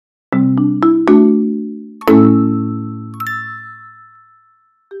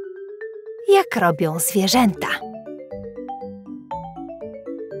Jak robią zwierzęta?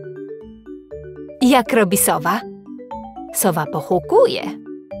 Jak robi sowa? Sowa pochukuje.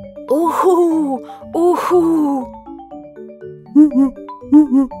 Uhu, uhu.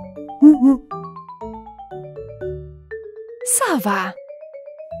 Sowa.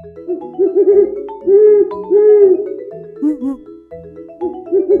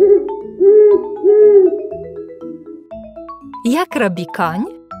 Jak robi koń?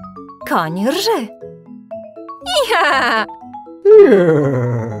 Koń rży. Ja!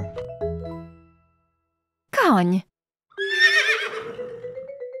 Koń.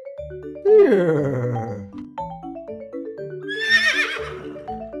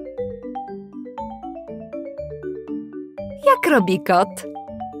 Jak robi kot?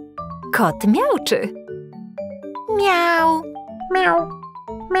 Kot miauczy. Miau, miau,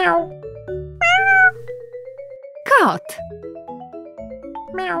 miau. Kot.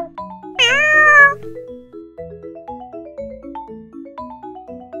 Miau, miau.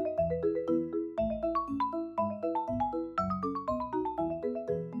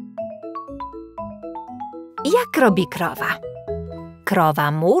 Jak robi krowa?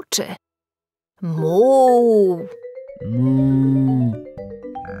 Krowa muczy. Mu.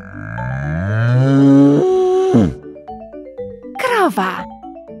 Krowa.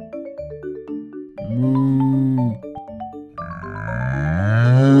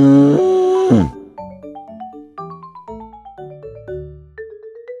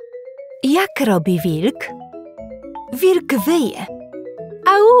 Jak robi wilk? Wilk wyje.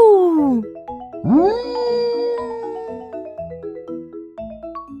 Au!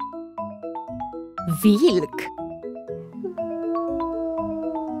 Wilk.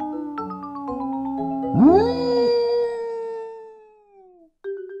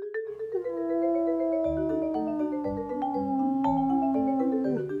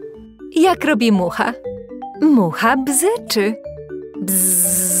 Jak robi mucha? Mucha bzyczy.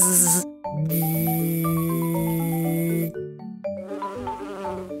 Bzz.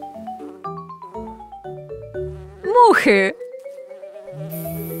 Muchy.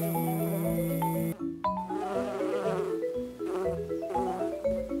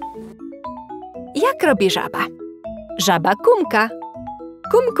 Jak robi żaba? Żaba kumka.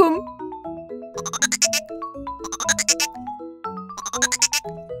 Kum, kum.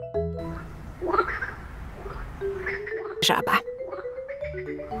 Żaba.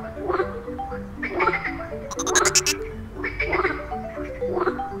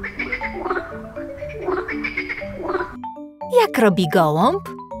 Jak robi gołąb?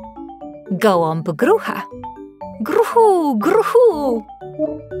 Gołąb grucha. Gruchu, gruchu.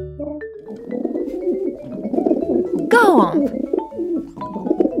 Gołąb.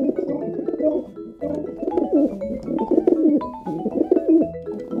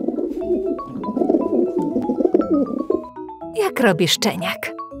 Jak robi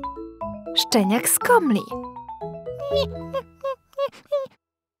szczeniak? Szczeniak skomli.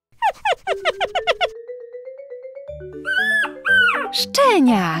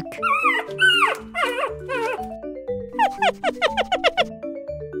 Szczeniak.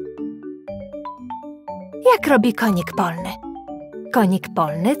 Jak robi konik polny? Konik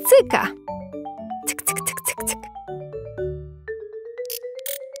polny cyka. Cyk, cyk, cyk, cyk, cyk.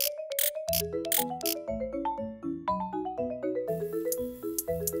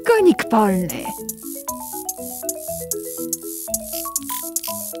 Konik polny.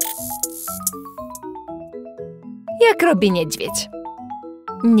 Jak robi niedźwiedź?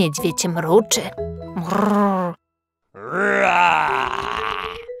 Niedźwiedź mruczy. Mrrr.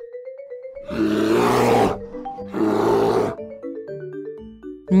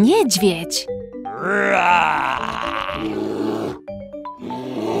 Niedźwiedź.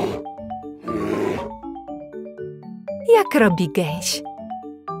 Jak robi gęś?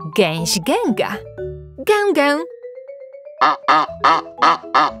 Gęś gęga. Gę, gę.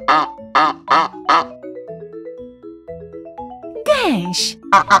 Gęś.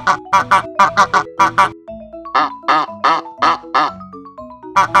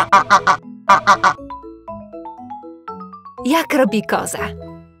 Jak robi koza?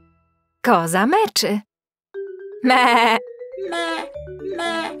 Koza meczy. Me. Me.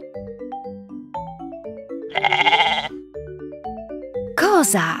 Me.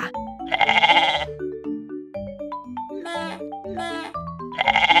 Koza.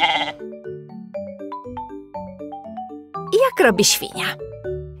 Jak robi świnia?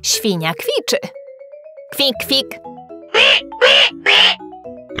 Świnia kwiczy. Kwik, kwik.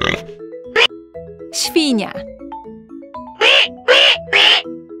 Świnia.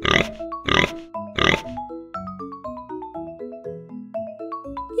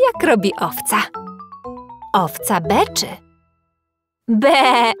 Jak robi owca? Owca beczy.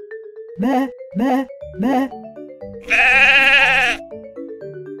 Be. Be, be, be.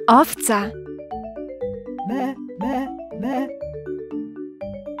 Owca. Be, be, be.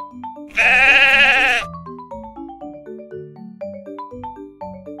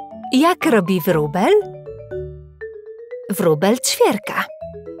 Jak robi wróbel? Wróbel ćwierka.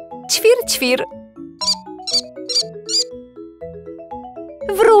 Ćwir, ćwir.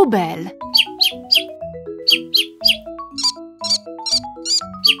 Wróbel.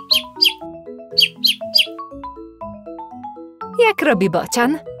 Jak robi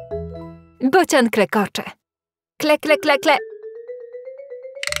bocian? Bocian klekocze. Kle, kle, kle, kle.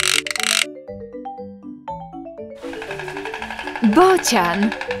 Bocian.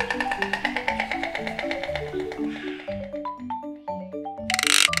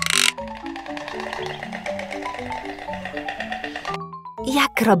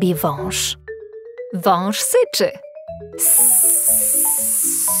 Jak robi wąż? Wąż syczy.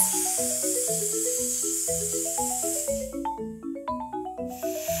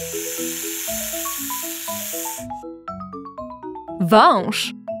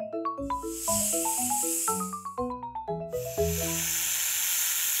 Wąż.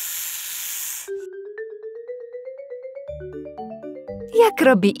 Jak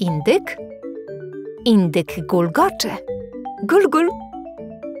robi indyk? Indyk gulgocze. Gul, gul.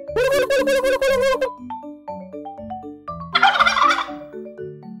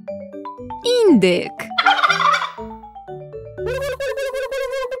 Indyk.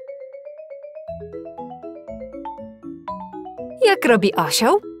 Jak robi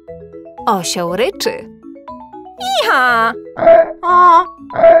osioł? Osioł ryczy. Iha!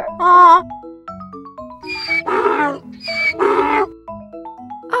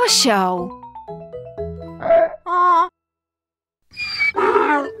 Osioł.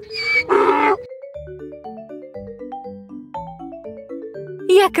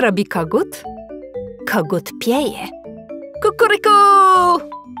 Jak robi kogut? Kogut pieje. Kukuryku!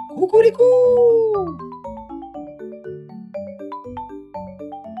 Kukuryku!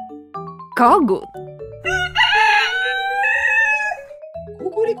 Kogut.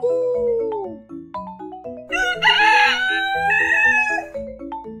 Kukuryku!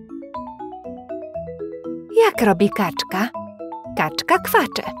 Jak robi kaczka? Kaczka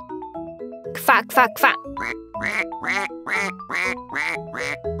kwacze. Kwa, kwa, kwa.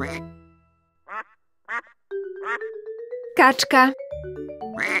 Kaczka.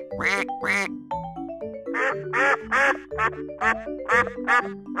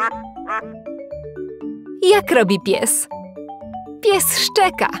 Jak robi pies? Pies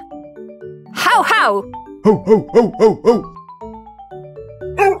szczeka. Hał, hał! Ho, ho, ho, ho, ho!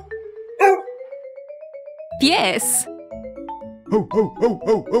 Pies. Ho, ho, ho,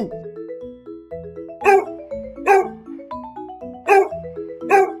 ho, ho!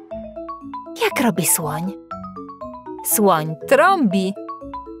 Jak robi słoń? Słoń trąbi.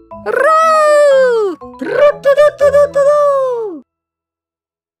 Ru! Ru-tu-du-tu-du-tu-du!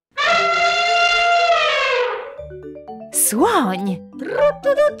 Słoń.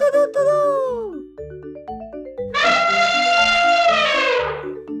 Ru-tu-du-tu-du-tu-du!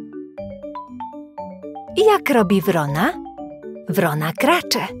 Jak robi wrona? Wrona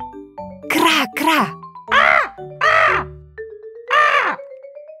kracze. Kra, kra.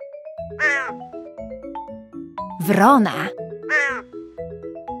 Wrona.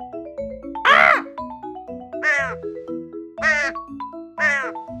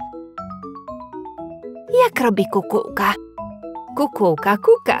 Jak robi kukułka? Kukułka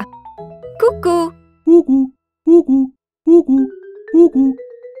kuka. Kuku. Kuku, kuku, kuku, kuku.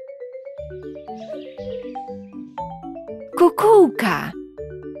 Kukułka.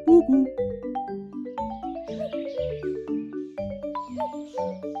 Kuku.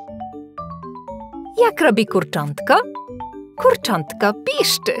 Jak robi kurczątko? Kurczątko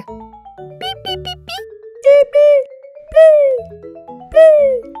piszczy. Pi, pi, pi, pi. Pi, pi, pi, pi.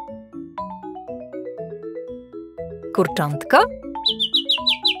 Kurczątko.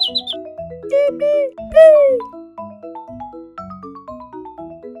 Pi, pi, pi.